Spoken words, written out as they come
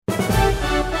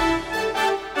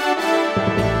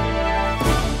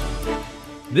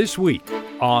This week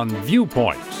on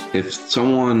Viewpoints. If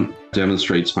someone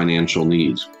demonstrates financial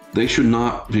needs, they should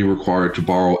not be required to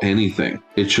borrow anything.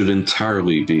 It should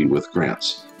entirely be with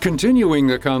grants. Continuing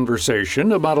the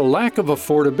conversation about a lack of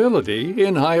affordability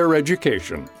in higher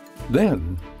education.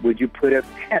 Then, would you put a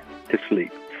pet to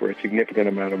sleep for a significant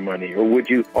amount of money? Or would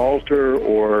you alter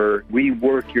or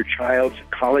rework your child's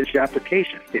college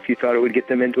application if you thought it would get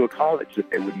them into a college that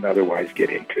they wouldn't otherwise get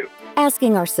into?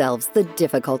 Asking ourselves the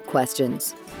difficult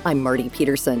questions. I'm Marty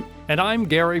Peterson. And I'm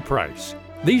Gary Price.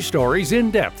 These stories in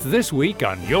depth this week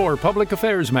on your public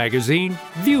affairs magazine,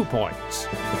 Viewpoints.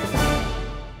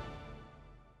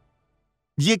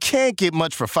 You can't get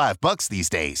much for $5 these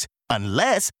days,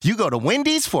 unless you go to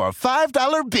Wendy's for a $5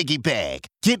 Biggie Bag.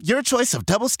 Get your choice of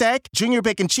double stack, junior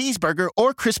bacon cheeseburger,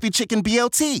 or crispy chicken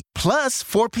BLT, plus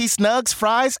 4-piece nugs,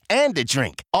 fries, and a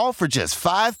drink, all for just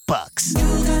 $5. You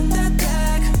got that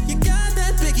bag, you got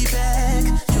that Biggie Bag,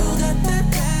 you got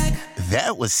that bag.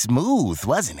 That was smooth,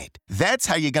 wasn't it? That's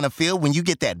how you're gonna feel when you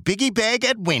get that Biggie Bag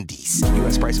at Wendy's.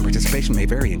 U.S. price and participation may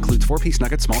vary. Includes 4-piece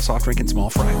nuggets, small soft drink, and small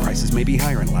fry. Prices may be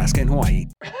higher in Alaska and Hawaii.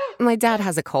 My dad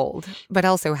has a cold, but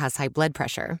also has high blood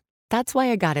pressure. That's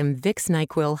why I got him Vicks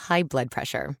NyQuil High Blood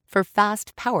Pressure for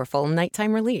fast, powerful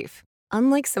nighttime relief.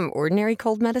 Unlike some ordinary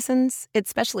cold medicines, it's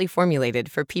specially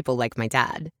formulated for people like my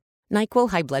dad.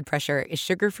 NyQuil High Blood Pressure is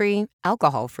sugar-free,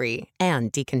 alcohol-free,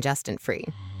 and decongestant-free.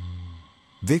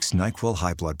 Vicks NyQuil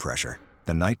High Blood Pressure.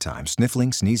 The nighttime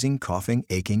sniffling, sneezing, coughing,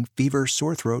 aching, fever,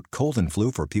 sore throat, cold, and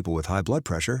flu for people with high blood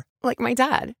pressure. Like my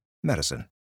dad. Medicine.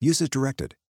 Use as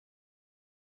directed.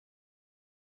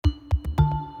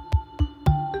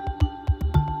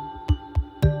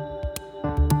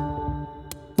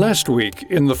 Last week,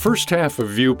 in the first half of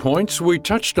Viewpoints, we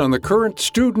touched on the current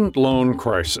student loan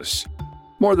crisis.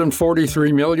 More than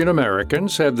 43 million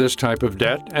Americans have this type of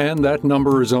debt, and that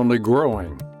number is only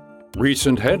growing.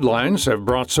 Recent headlines have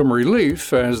brought some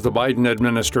relief as the Biden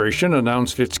administration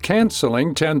announced it's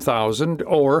canceling $10,000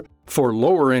 or, for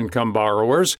lower-income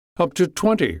borrowers, up to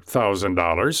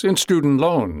 $20,000 in student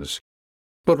loans.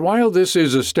 But while this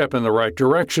is a step in the right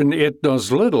direction, it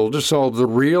does little to solve the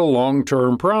real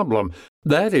long-term problem.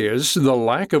 That is, the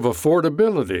lack of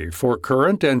affordability for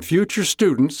current and future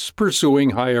students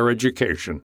pursuing higher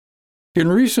education. In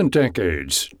recent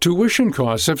decades, tuition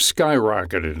costs have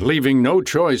skyrocketed, leaving no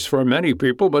choice for many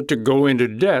people but to go into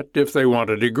debt if they want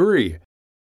a degree.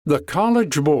 The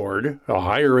College Board, a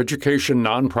higher education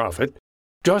nonprofit,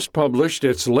 just published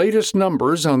its latest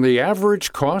numbers on the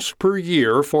average cost per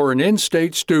year for an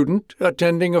in-state student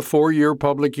attending a 4-year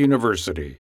public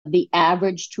university. The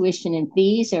average tuition and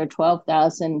fees are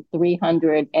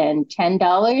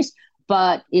 $12,310,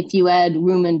 but if you add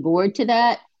room and board to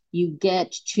that, you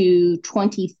get to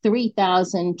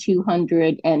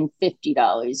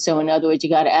 $23,250. So in other words, you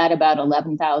got to add about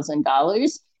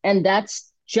 $11,000. And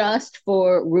that's just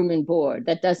for room and board.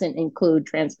 That doesn't include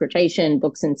transportation,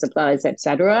 books and supplies,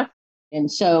 etc. And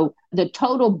so the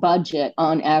total budget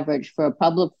on average for a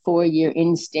public 4-year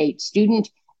in-state student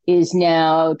is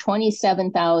now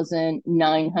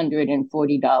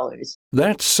 $27,940.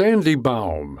 That's Sandy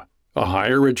Baum, a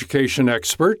higher education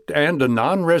expert and a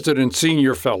non-resident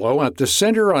senior fellow at the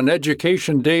Center on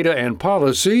Education Data and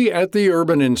Policy at the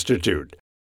Urban Institute.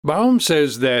 Baum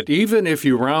says that even if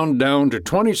you round down to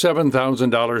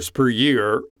 $27,000 per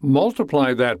year,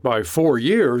 multiply that by 4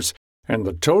 years, and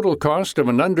the total cost of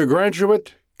an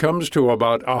undergraduate comes to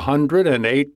about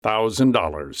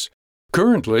 $108,000.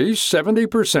 Currently,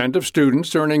 70% of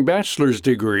students earning bachelor's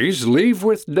degrees leave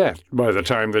with debt by the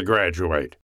time they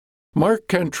graduate. Mark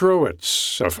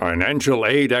Kantrowitz, a financial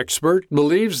aid expert,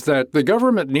 believes that the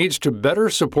government needs to better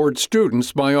support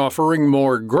students by offering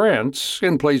more grants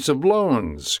in place of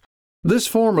loans. This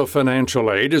form of financial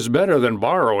aid is better than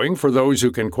borrowing for those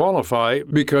who can qualify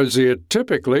because it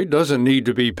typically doesn't need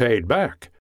to be paid back.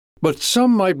 But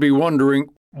some might be wondering,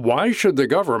 why should the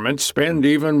government spend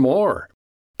even more?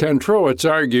 Kantrowitz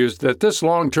argues that this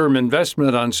long-term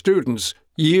investment on students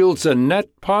yields a net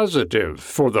positive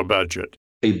for the budget.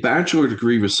 A bachelor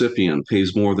degree recipient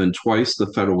pays more than twice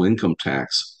the federal income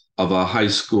tax of a high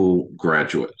school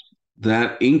graduate.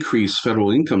 That increased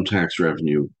federal income tax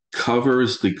revenue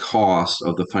covers the cost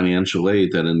of the financial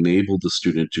aid that enabled the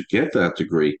student to get that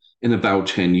degree in about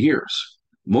 10 years.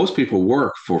 Most people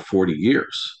work for 40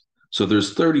 years. So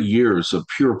there's 30 years of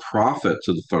pure profit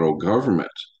to the federal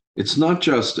government. It's not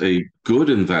just a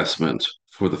good investment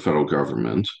for the federal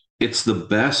government, it's the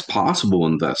best possible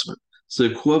investment. It's the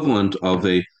equivalent of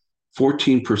a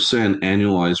 14%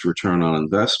 annualized return on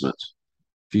investment.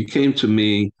 If you came to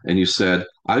me and you said,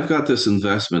 I've got this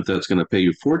investment that's going to pay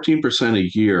you 14% a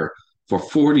year for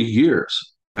 40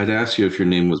 years, I'd ask you if your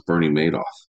name was Bernie Madoff.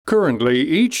 Currently,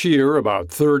 each year, about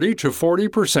 30 to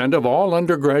 40% of all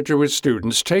undergraduate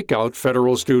students take out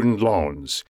federal student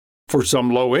loans. For some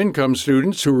low-income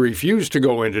students who refuse to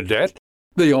go into debt,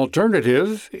 the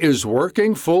alternative is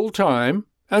working full-time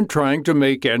and trying to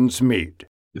make ends meet.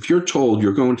 If you're told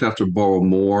you're going to have to borrow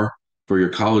more for your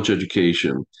college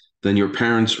education than your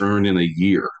parents earn in a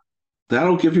year,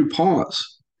 that'll give you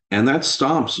pause. And that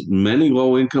stops many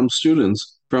low-income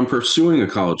students from pursuing a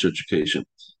college education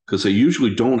because they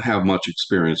usually don't have much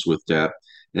experience with debt.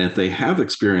 And if they have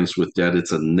experience with debt,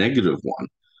 it's a negative one.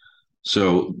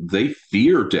 So they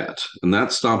fear debt, and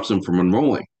that stops them from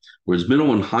enrolling. Whereas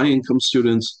middle and high-income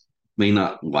students may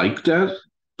not like debt,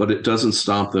 but it doesn't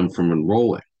stop them from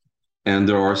enrolling. And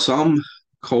there are some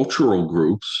cultural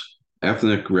groups,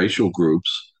 ethnic, racial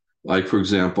groups, like, for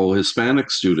example,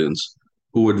 Hispanic students,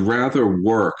 who would rather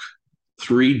work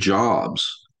 3 jobs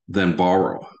than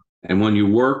borrow. And when you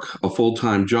work a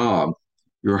full-time job,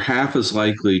 you're half as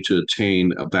likely to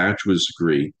attain a bachelor's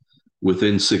degree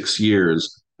within 6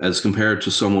 years as compared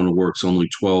to someone who works only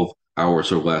 12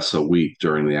 hours or less a week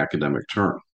during the academic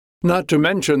term. Not to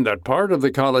mention that part of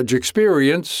the college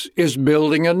experience is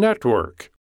building a network.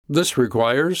 This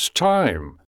requires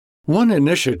time. One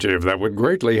initiative that would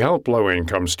greatly help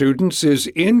low-income students is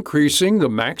increasing the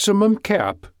maximum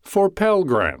cap for Pell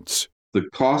Grants. The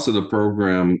cost of the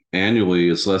program annually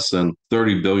is less than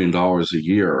 $30 billion a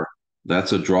year.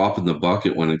 That's a drop in the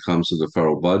bucket when it comes to the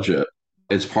federal budget.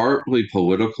 It's partly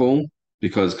political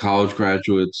because college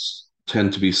graduates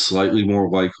tend to be slightly more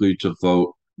likely to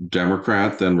vote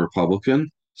Democrat than Republican.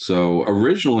 So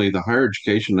originally, the Higher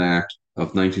Education Act of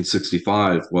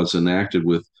 1965 was enacted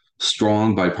with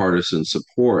strong bipartisan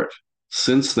support.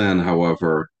 Since then,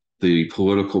 however, the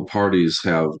political parties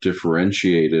have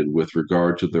differentiated with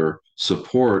regard to their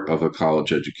support of a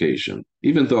college education,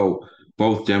 even though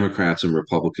both Democrats and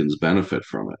Republicans benefit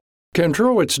from it.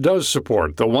 Kantrowitz does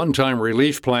support the one-time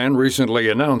relief plan recently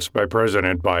announced by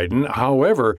President Biden.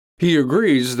 However, he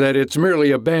agrees that it's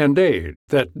merely a Band-Aid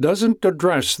that doesn't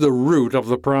address the root of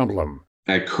the problem.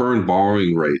 At current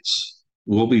borrowing rates,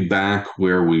 we'll be back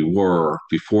where we were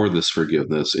before this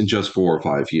forgiveness in just 4 or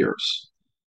 5 years.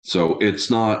 So it's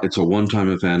a one-time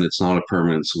event. It's not a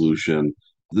permanent solution.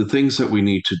 The things that we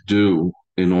need to do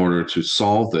in order to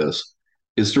solve this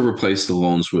is to replace the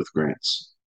loans with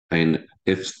grants. And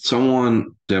if someone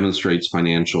demonstrates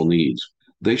financial needs,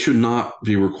 they should not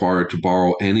be required to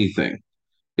borrow anything.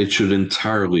 It should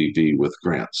entirely be with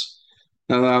grants.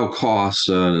 Now, that'll cost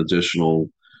an additional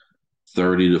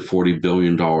 $30 to $40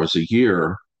 billion a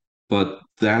year, but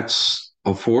that's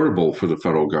affordable for the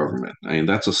federal government. I mean,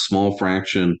 that's a small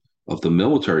fraction of the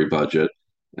military budget,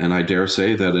 and I dare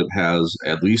say that it has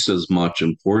at least as much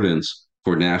importance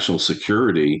for national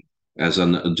security as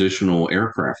an additional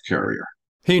aircraft carrier.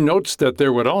 He notes that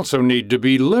there would also need to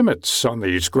be limits on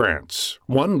these grants,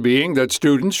 one being that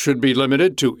students should be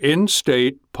limited to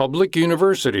in-state public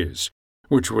universities,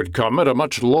 which would come at a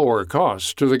much lower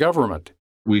cost to the government.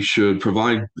 We should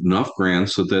provide enough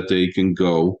grants so that they can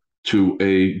go to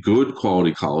a good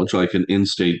quality college, like an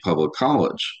in-state public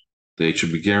college. They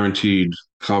should be guaranteed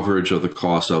coverage of the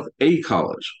cost of a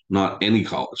college, not any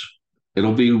college.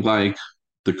 It'll be like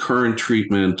the current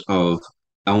treatment of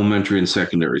elementary and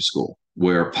secondary school,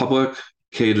 where public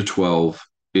K-12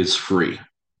 is free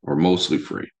or mostly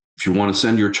free. If you want to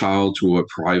send your child to a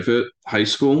private high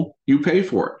school, you pay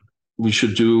for it. We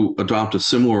should adopt a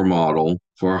similar model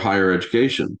for higher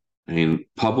education. I mean,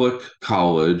 public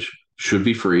college should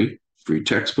be free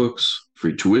textbooks,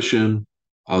 free tuition,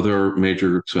 other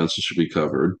major expenses should be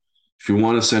covered. If you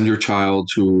want to send your child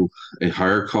to a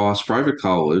higher cost private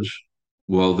college,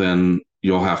 well, then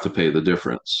you'll have to pay the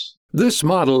difference. This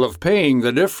model of paying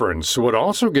the difference would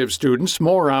also give students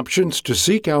more options to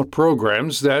seek out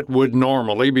programs that would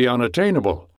normally be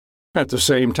unattainable. At the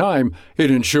same time,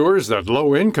 it ensures that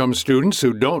low-income students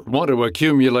who don't want to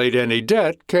accumulate any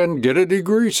debt can get a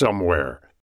degree somewhere.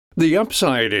 The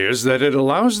upside is that it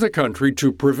allows the country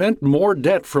to prevent more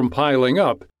debt from piling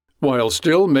up, while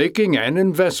still making an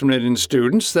investment in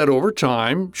students that over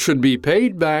time should be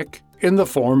paid back in the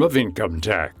form of income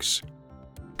tax.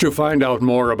 To find out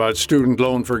more about student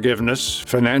loan forgiveness,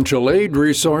 financial aid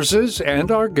resources,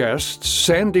 and our guests,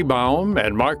 Sandy Baum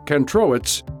and Mark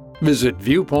Kantrowitz, visit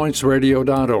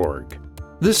viewpointsradio.org.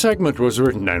 This segment was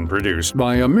written and produced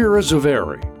by Amira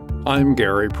Zaveri. I'm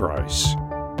Gary Price.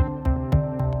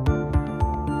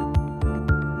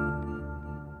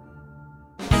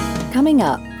 Coming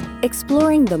up,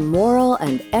 exploring the moral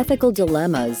and ethical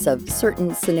dilemmas of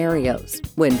certain scenarios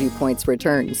when Viewpoints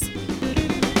returns.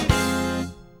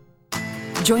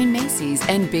 Join Macy's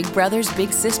and Big Brothers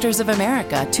Big Sisters of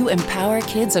America to empower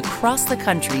kids across the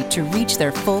country to reach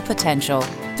their full potential.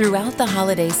 Throughout the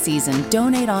holiday season,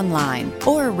 donate online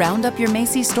or round up your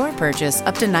Macy's store purchase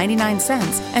up to 99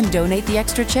 cents and donate the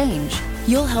extra change.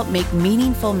 You'll help make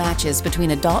meaningful matches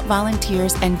between adult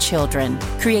volunteers and children,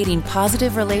 creating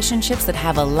positive relationships that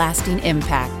have a lasting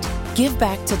impact. Give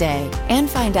back today and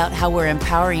find out how we're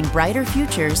empowering brighter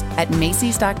futures at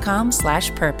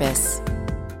Macys.com/purpose.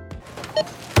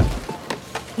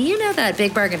 You know that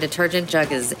Big Bargain detergent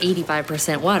jug is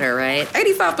 85% water, right?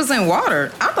 85%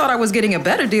 water? I thought I was getting a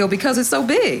better deal because it's so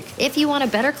big. If you want a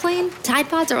better clean, Tide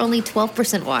Pods are only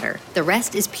 12% water. The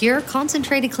rest is pure,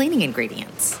 concentrated cleaning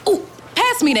ingredients. Ooh,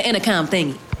 pass me the intercom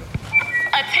thingy.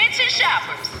 Attention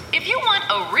shoppers. If you want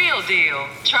a real deal,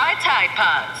 try Tide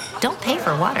Pods. Don't pay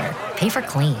for water. Pay for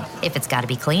clean. If it's got to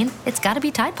be clean, it's got to be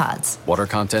Tide Pods. Water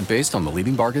content based on the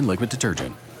leading bargain liquid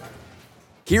detergent.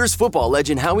 Here's football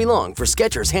legend Howie Long for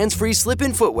Skechers hands-free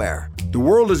slip-in footwear. The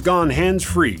world has gone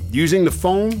hands-free, using the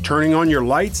phone, turning on your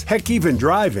lights, heck, even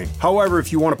driving. However,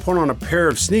 if you want to put on a pair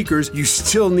of sneakers, you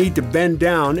still need to bend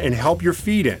down and help your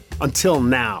feet in. Until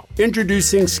now.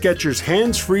 Introducing Skechers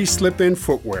hands-free slip-in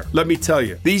footwear. Let me tell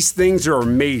you, these things are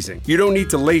amazing. You don't need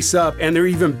to lace up, and they're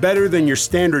even better than your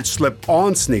standard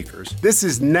slip-on sneakers. This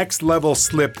is next-level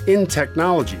slip-in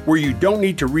technology, where you don't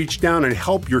need to reach down and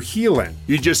help your heel in.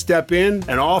 You just step in,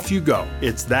 and off you go.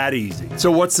 It's that easy.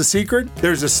 So what's the secret?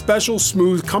 There's a special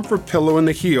smooth comfort pillow in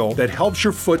the heel that helps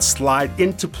your foot slide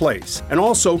into place, and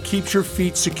also keeps your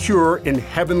feet secure in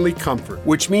heavenly comfort,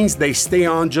 which means they stay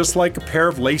on just like a pair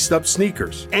of laced up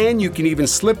sneakers. And you can even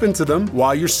slip into them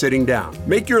while you're sitting down.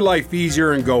 Make your life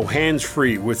easier and go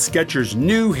hands-free with Skechers'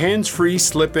 new hands-free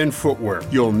slip-in footwear.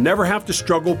 You'll never have to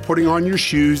struggle putting on your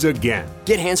shoes again.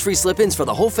 Get hands-free slip-ins for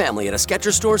the whole family at a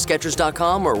Skechers store,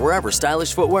 Skechers.com, or wherever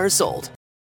stylish footwear is sold.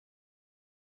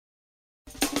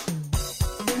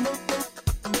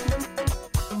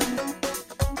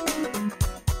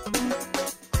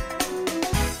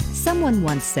 Someone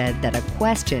once said that a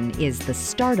question is the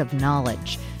start of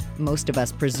knowledge. Most of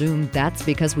us presume that's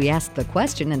because we ask the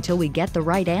question until we get the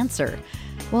right answer.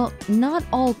 Well, not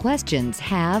all questions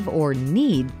have or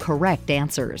need correct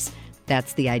answers.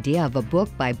 That's the idea of a book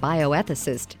by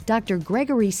bioethicist Dr.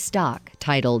 Gregory Stock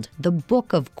titled The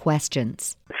Book of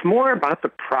Questions. It's more about the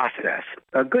process.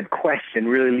 A good question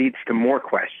really leads to more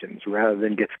questions rather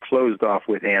than gets closed off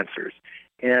with answers.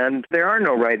 And there are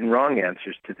no right and wrong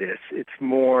answers to this. It's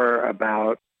more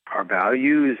about our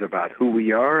values, about who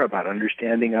we are, about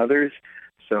understanding others.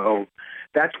 So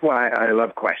that's why I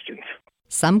love questions.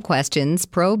 Some questions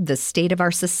probe the state of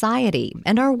our society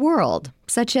and our world,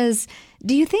 such as,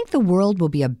 do you think the world will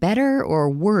be a better or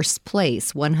worse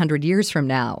place 100 years from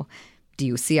now? Do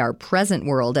you see our present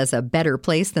world as a better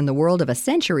place than the world of a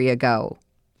century ago?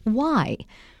 Why?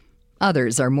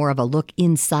 Others are more of a look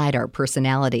inside our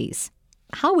personalities.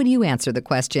 How would you answer the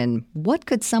question, what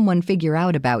could someone figure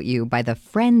out about you by the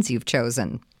friends you've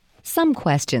chosen? Some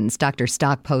questions Dr.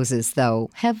 Stock poses, though,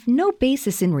 have no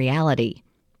basis in reality.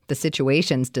 The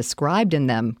situations described in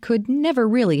them could never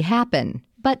really happen,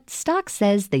 but Stock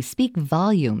says they speak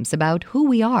volumes about who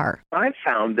we are. I've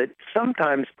found that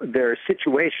sometimes there are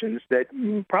situations that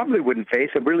you probably wouldn't face.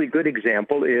 A really good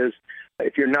example is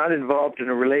if you're not involved in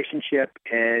a relationship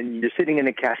and you're sitting in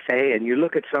a cafe and you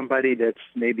look at somebody that's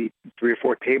maybe 3 or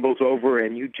 4 tables over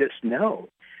and you just know.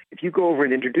 If you go over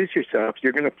and introduce yourself,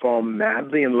 you're going to fall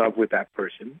madly in love with that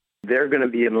person. They're going to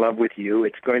be in love with you.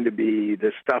 It's going to be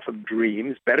the stuff of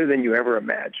dreams, better than you ever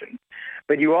imagined.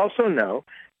 But you also know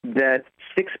that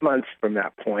 6 months from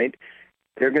that point,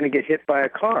 they're going to get hit by a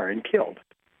car and killed.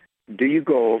 Do you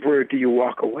go over or do you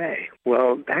walk away?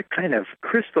 Well, that kind of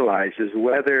crystallizes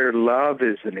whether love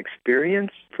is an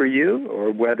experience for you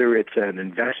or whether it's an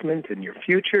investment in your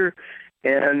future.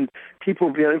 And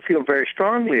people feel very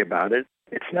strongly about it.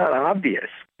 It's not obvious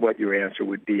what your answer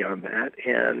would be on that.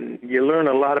 And you learn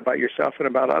a lot about yourself and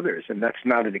about others. And that's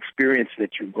not an experience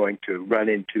that you're going to run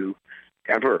into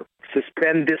ever.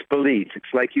 Suspend disbelief.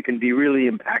 It's like you can be really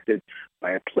impacted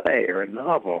by a play or a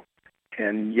novel,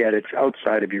 and yet it's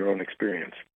outside of your own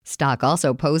experience. Stock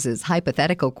also poses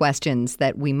hypothetical questions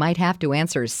that we might have to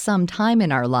answer sometime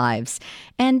in our lives,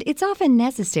 and it's often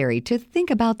necessary to think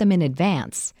about them in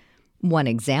advance. One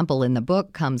example in the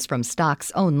book comes from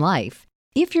Stock's own life.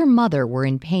 If your mother were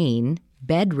in pain,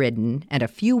 bedridden, and a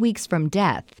few weeks from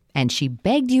death, and she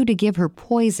begged you to give her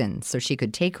poison so she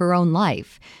could take her own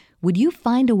life, would you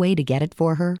find a way to get it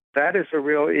for her? That is a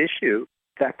real issue.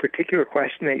 That particular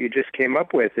question that you just came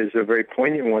up with is a very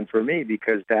poignant one for me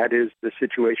because that is the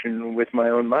situation with my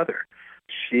own mother.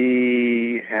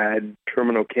 She had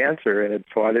terminal cancer and had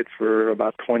fought it for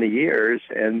about 20 years,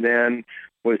 and then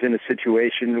was in a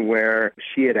situation where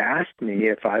she had asked me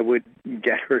if I would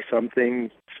get her something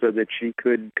so that she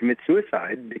could commit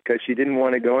suicide because she didn't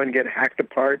want to go and get hacked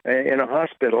apart in a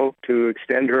hospital to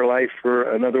extend her life for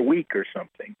another week or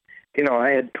something. You know,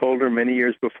 I had told her many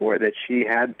years before that she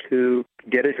had to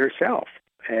get it herself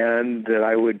and that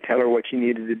I would tell her what she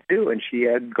needed to do. And she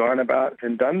had gone about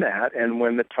and done that. And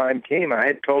when the time came, I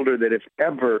had told her that if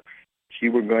ever she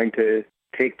were going to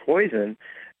take poison,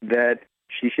 that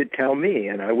she should tell me,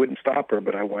 and I wouldn't stop her,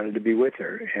 but I wanted to be with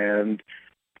her. And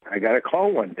I got a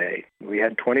call one day. We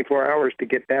had 24 hours to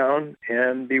get down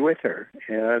and be with her.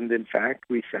 And in fact,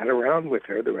 we sat around with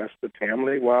her, the rest of the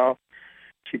family, while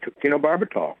she took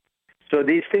phenobarbital. So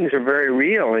these things are very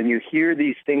real, and you hear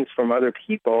these things from other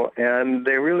people, and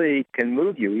they really can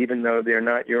move you, even though they're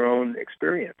not your own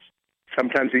experience.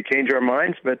 Sometimes we change our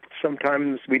minds, but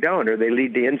sometimes we don't, or they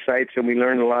lead to insights, and we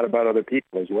learn a lot about other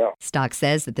people as well. Stock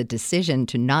says that the decision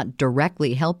to not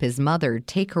directly help his mother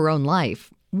take her own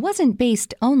life wasn't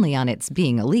based only on its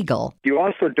being illegal. You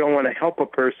also don't want to help a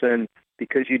person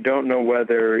because you don't know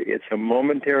whether it's a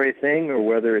momentary thing or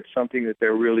whether it's something that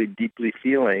they're really deeply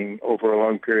feeling over a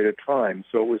long period of time.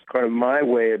 So it was kind of my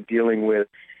way of dealing with,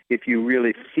 if you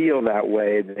really feel that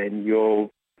way, then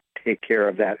you'll take care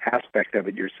of that aspect of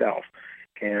it yourself.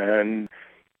 And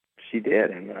she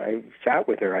did, and I sat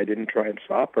with her. I didn't try and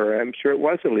stop her. I'm sure it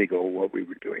was illegal what we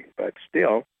were doing, but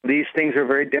still, these things are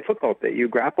very difficult that you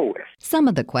grapple with. Some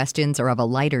of the questions are of a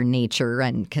lighter nature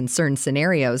and concern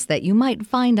scenarios that you might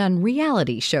find on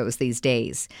reality shows these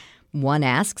days. One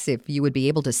asks if you would be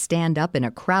able to stand up in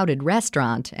a crowded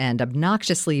restaurant and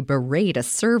obnoxiously berate a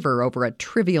server over a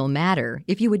trivial matter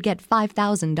if you would get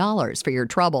 $5,000 for your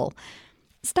trouble.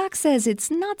 Stock says it's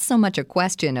not so much a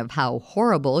question of how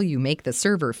horrible you make the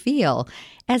server feel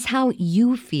as how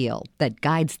you feel that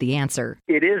guides the answer.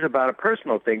 It is about a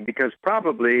personal thing because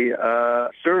probably a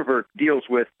server deals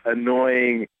with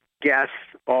annoying guests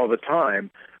all the time,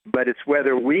 but it's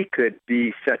whether we could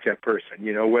be such a person,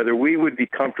 you know, whether we would be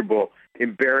comfortable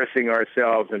embarrassing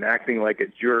ourselves and acting like a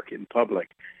jerk in public.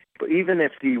 But even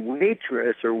if the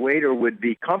waitress or waiter would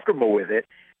be comfortable with it,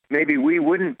 maybe we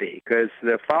wouldn't be, because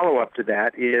the follow-up to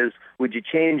that is, would you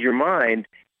change your mind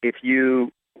if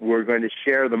you were going to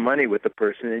share the money with the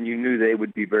person and you knew they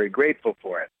would be very grateful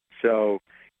for it? So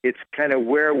it's kind of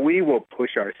where we will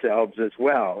push ourselves as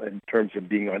well in terms of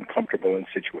being uncomfortable in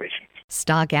situations.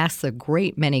 Stock asks a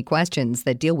great many questions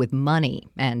that deal with money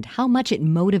and how much it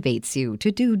motivates you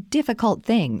to do difficult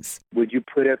things. Would you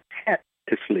put a pet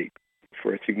to sleep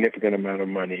for a significant amount of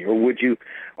money? Or would you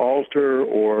alter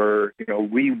or,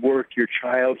 rework your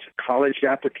child's college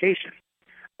application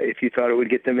if you thought it would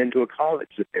get them into a college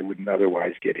that they wouldn't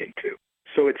otherwise get into?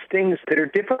 So it's things that are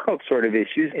difficult sort of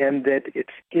issues, and that it's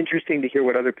interesting to hear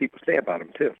what other people say about them,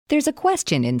 too. There's a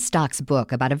question in Stock's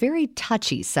book about a very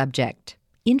touchy subject,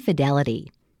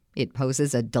 infidelity. It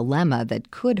poses a dilemma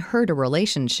that could hurt a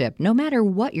relationship no matter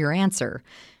what your answer.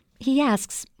 He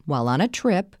asks, while on a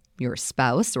trip, your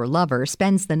spouse or lover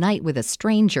spends the night with a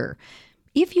stranger.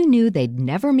 If you knew they'd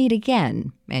never meet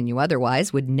again, and you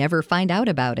otherwise would never find out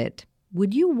about it,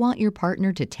 would you want your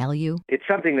partner to tell you? It's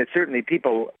something that certainly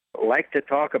people like to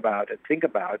talk about and think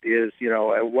about is,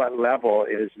 at what level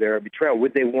is there a betrayal?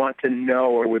 Would they want to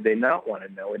know or would they not want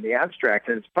to know in the abstract?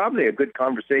 And it's probably a good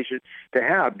conversation to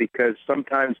have because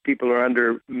sometimes people are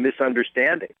under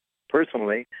misunderstanding.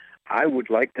 Personally, I would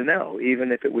like to know,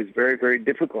 even if it was very, very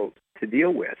difficult to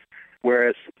deal with.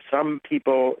 Whereas some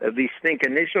people at least think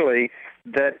initially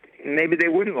that maybe they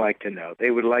wouldn't like to know. They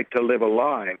would like to live a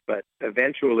lie, but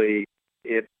eventually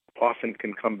it often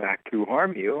can come back to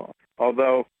harm you.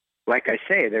 Although, like I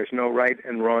say, there's no right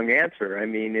and wrong answer. I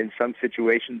mean, in some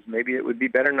situations, maybe it would be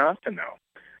better not to know.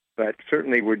 But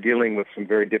certainly we're dealing with some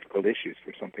very difficult issues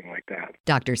for something like that.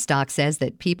 Dr. Stock says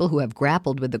that people who have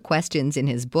grappled with the questions in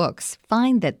his books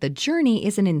find that the journey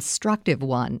is an instructive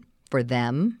one for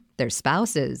them, their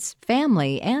spouses,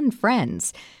 family, and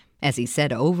friends. As he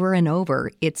said over and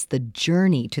over, it's the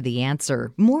journey to the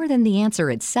answer, more than the answer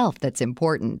itself, that's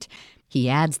important. He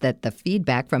adds that the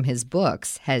feedback from his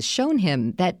books has shown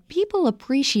him that people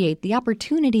appreciate the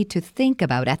opportunity to think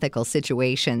about ethical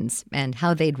situations and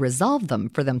how they'd resolve them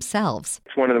for themselves.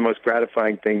 It's one of the most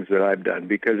gratifying things that I've done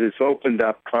because it's opened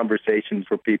up conversations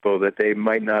for people that they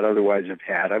might not otherwise have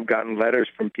had. I've gotten letters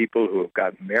from people who have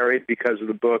gotten married because of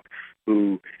the book,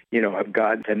 who, have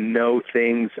gotten to know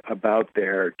things about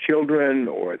their children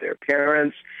or their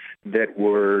parents that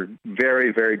were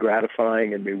very, very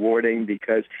gratifying and rewarding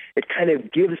because it kind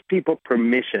of gives people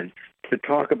permission to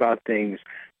talk about things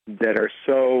that are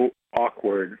so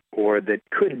awkward or that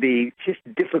could be just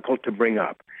difficult to bring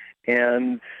up.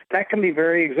 And that can be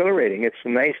very exhilarating. It's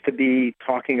nice to be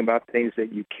talking about things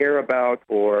that you care about,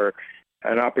 or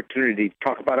an opportunity to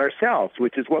talk about ourselves,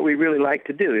 which is what we really like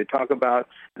to do, to talk about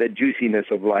the juiciness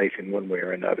of life in one way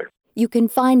or another. You can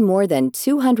find more than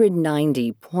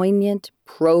 290 poignant,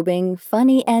 probing,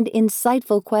 funny, and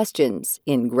insightful questions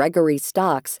in Gregory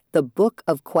Stock's The Book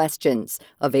of Questions,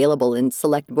 available in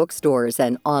select bookstores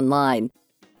and online.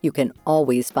 You can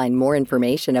always find more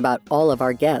information about all of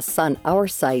our guests on our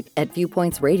site at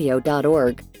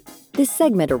viewpointsradio.org. This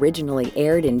segment originally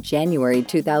aired in January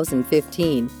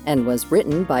 2015 and was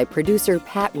written by producer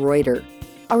Pat Reuter.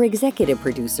 Our executive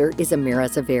producer is Amira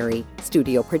Zaveri.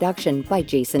 Studio production by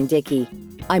Jason Dickey.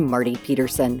 I'm Marty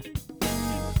Peterson.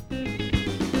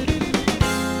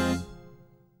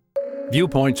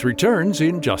 Viewpoints returns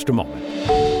in just a moment.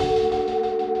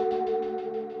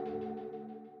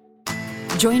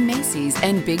 Join Macy's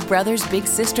and Big Brothers Big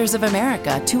Sisters of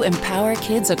America to empower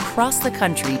kids across the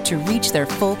country to reach their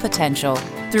full potential.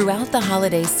 Throughout the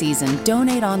holiday season,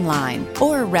 donate online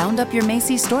or round up your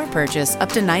Macy's store purchase up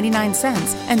to 99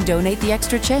 cents and donate the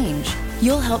extra change.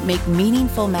 You'll help make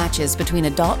meaningful matches between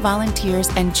adult volunteers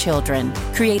and children,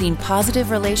 creating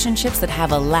positive relationships that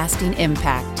have a lasting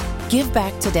impact. Give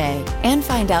back today and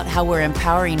find out how we're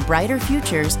empowering brighter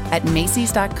futures at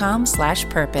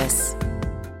Macys.com/purpose.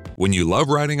 When you love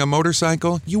riding a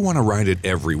motorcycle, you want to ride it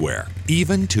everywhere,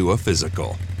 even to a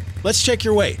physical. Let's check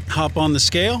your weight. Hop on the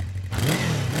scale.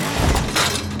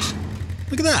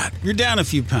 Look at that. You're down a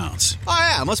few pounds. Oh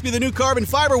yeah, must be the new carbon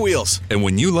fiber wheels. And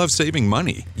when you love saving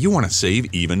money, you want to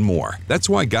save even more. That's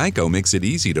why Geico makes it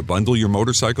easy to bundle your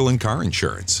motorcycle and car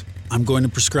insurance. I'm going to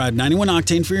prescribe 91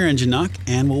 octane for your engine knock,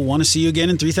 and we'll want to see you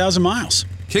again in 3,000 miles.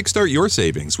 Kickstart your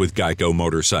savings with Geico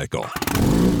Motorcycle.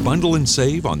 Bundle and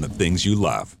save on the things you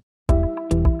love.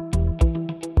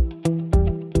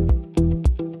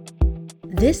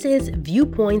 This is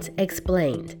Viewpoints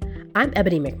Explained. I'm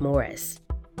Ebony McMorris.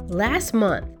 Last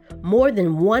month, more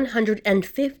than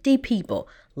 150 people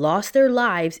lost their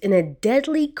lives in a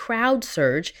deadly crowd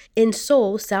surge in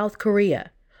Seoul, South Korea.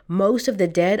 Most of the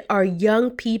dead are young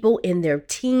people in their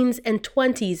teens and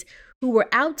 20s who were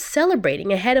out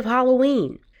celebrating ahead of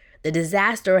Halloween. The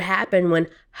disaster happened when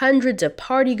hundreds of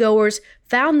partygoers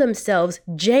found themselves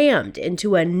jammed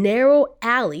into a narrow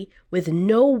alley with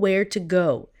nowhere to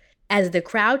go. As the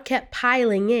crowd kept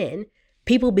piling in,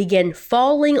 people began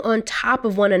falling on top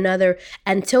of one another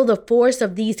until the force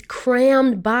of these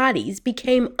crammed bodies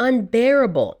became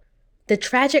unbearable. The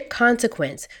tragic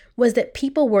consequence was that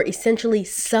people were essentially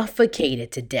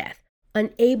suffocated to death,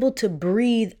 unable to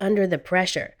breathe under the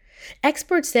pressure.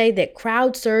 Experts say that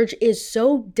crowd surge is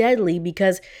so deadly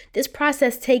because this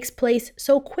process takes place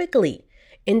so quickly.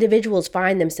 Individuals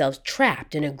find themselves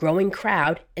trapped in a growing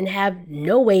crowd and have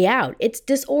no way out. It's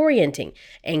disorienting,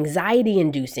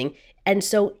 anxiety-inducing, and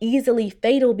so easily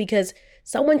fatal because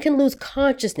someone can lose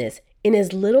consciousness in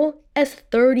as little as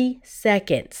 30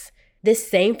 seconds. This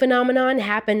same phenomenon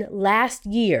happened last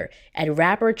year at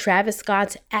rapper Travis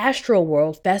Scott's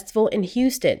Astroworld Festival in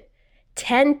Houston.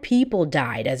 10 people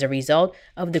died as a result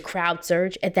of the crowd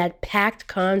surge at that packed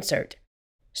concert.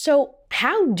 So,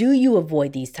 how do you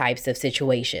avoid these types of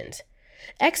situations?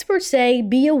 Experts say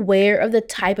be aware of the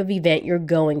type of event you're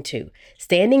going to.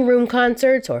 Standing room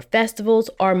concerts or festivals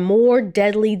are more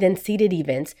deadly than seated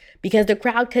events because the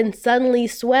crowd can suddenly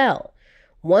swell.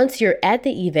 Once you're at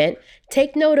the event,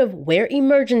 take note of where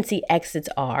emergency exits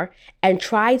are and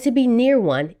try to be near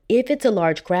one if it's a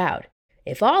large crowd.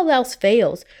 If all else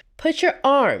fails, put your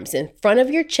arms in front of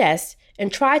your chest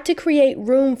and try to create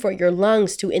room for your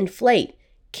lungs to inflate.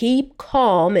 Keep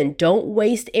calm and don't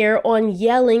waste air on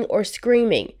yelling or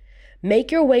screaming.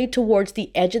 Make your way towards the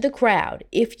edge of the crowd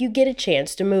if you get a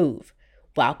chance to move.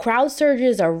 While crowd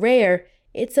surges are rare,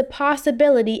 it's a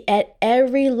possibility at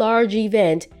every large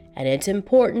event, and it's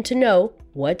important to know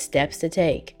what steps to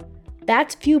take.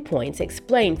 That's Viewpoints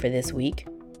Explained for this week.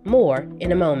 More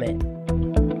in a moment.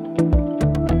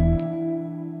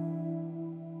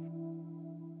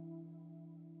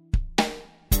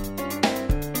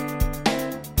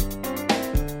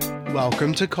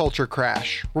 Welcome to Culture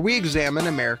Crash, where we examine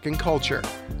American culture,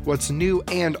 what's new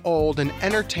and old in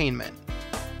entertainment.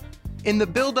 In the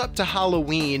build-up to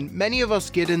Halloween, many of us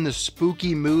get in the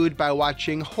spooky mood by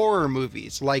watching horror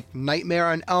movies like Nightmare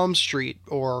on Elm Street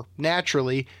or,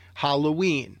 naturally,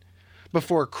 Halloween.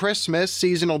 Before Christmas,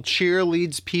 seasonal cheer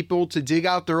leads people to dig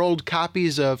out their old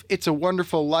copies of It's a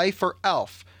Wonderful Life or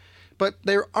Elf, but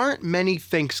there aren't many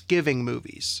Thanksgiving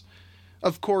movies.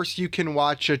 Of course, you can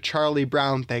watch a Charlie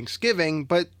Brown Thanksgiving,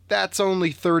 but that's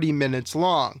only 30 minutes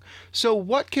long. So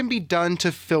what can be done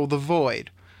to fill the void?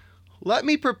 Let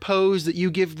me propose that you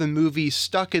give the movie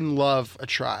Stuck in Love a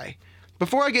try.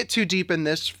 Before I get too deep in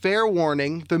this, fair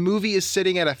warning, the movie is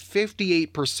sitting at a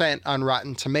 58% on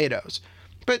Rotten Tomatoes.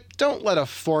 But don't let a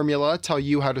formula tell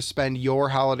you how to spend your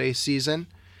holiday season.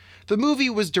 The movie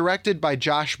was directed by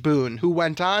Josh Boone, who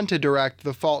went on to direct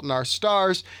The Fault in Our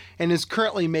Stars and is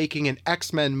currently making an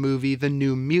X-Men movie, The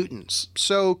New Mutants.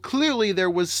 So clearly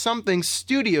there was something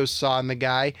studios saw in the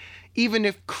guy, even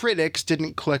if critics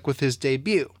didn't click with his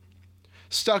debut.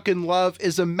 Stuck in Love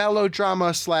is a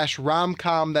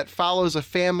melodrama/rom-com that follows a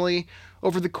family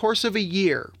over the course of a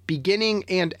year, beginning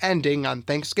and ending on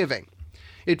Thanksgiving.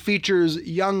 It features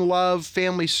young love,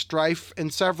 family strife,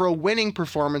 and several winning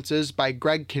performances by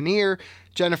Greg Kinnear,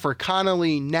 Jennifer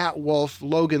Connelly, Nat Wolff,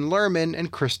 Logan Lerman,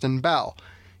 and Kristen Bell.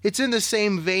 It's in the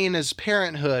same vein as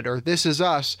Parenthood or This Is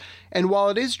Us, and while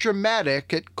it is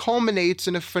dramatic, it culminates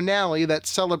in a finale that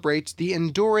celebrates the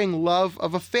enduring love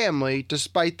of a family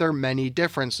despite their many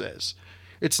differences.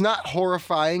 It's not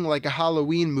horrifying like a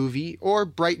Halloween movie or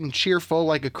bright and cheerful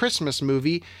like a Christmas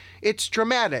movie. It's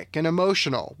dramatic and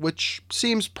emotional, which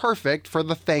seems perfect for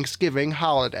the Thanksgiving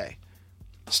holiday.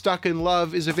 Stuck in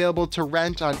Love is available to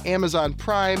rent on Amazon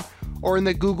Prime or in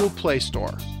the Google Play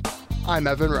Store. I'm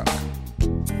Evan Rowe.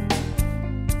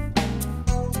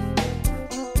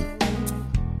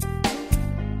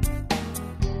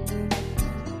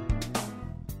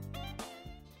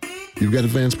 You've got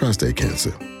advanced prostate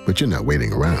cancer, but you're not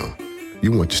waiting around.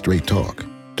 You want straight talk,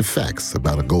 the facts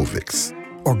about Orgovyx.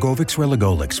 Orgovyx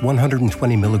Relugolix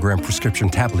 120 milligram prescription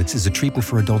tablets is a treatment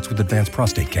for adults with advanced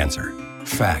prostate cancer.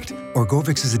 Fact: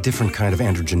 Orgovyx is a different kind of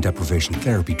androgen deprivation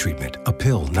therapy treatment, a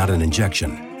pill, not an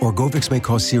injection. Orgovyx may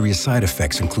cause serious side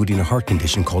effects, including a heart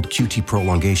condition called QT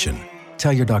prolongation.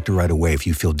 Tell your doctor right away if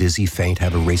you feel dizzy, faint,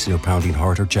 have a racing or pounding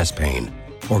heart, or chest pain.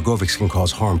 Orgovyx can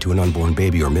cause harm to an unborn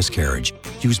baby or miscarriage.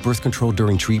 Use birth control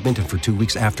during treatment and for 2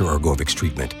 weeks after Orgovyx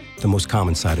treatment. The most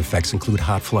common side effects include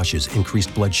hot flushes,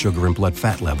 increased blood sugar and blood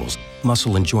fat levels,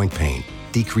 muscle and joint pain,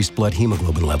 decreased blood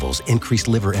hemoglobin levels, increased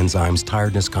liver enzymes,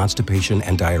 tiredness, constipation,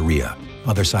 and diarrhea.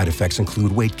 Other side effects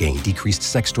include weight gain, decreased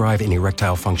sex drive, and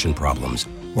erectile function problems.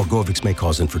 Orgovyx may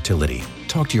cause infertility.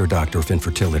 Talk to your doctor if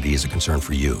infertility is a concern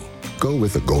for you. Go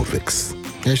with Orgovyx.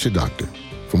 Ask your doctor.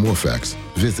 For more facts,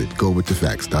 visit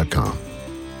gowiththefacts.com.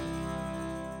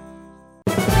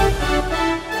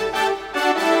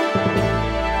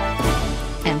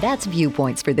 And that's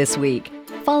Viewpoints for this week.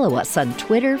 Follow us on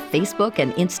Twitter, Facebook,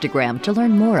 and Instagram to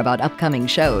learn more about upcoming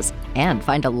shows and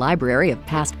find a library of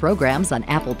past programs on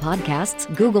Apple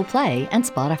Podcasts, Google Play, and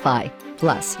Spotify.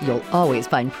 Plus, you'll always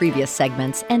find previous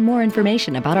segments and more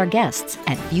information about our guests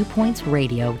at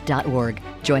viewpointsradio.org.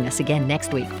 Join us again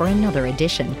next week for another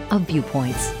edition of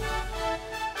Viewpoints.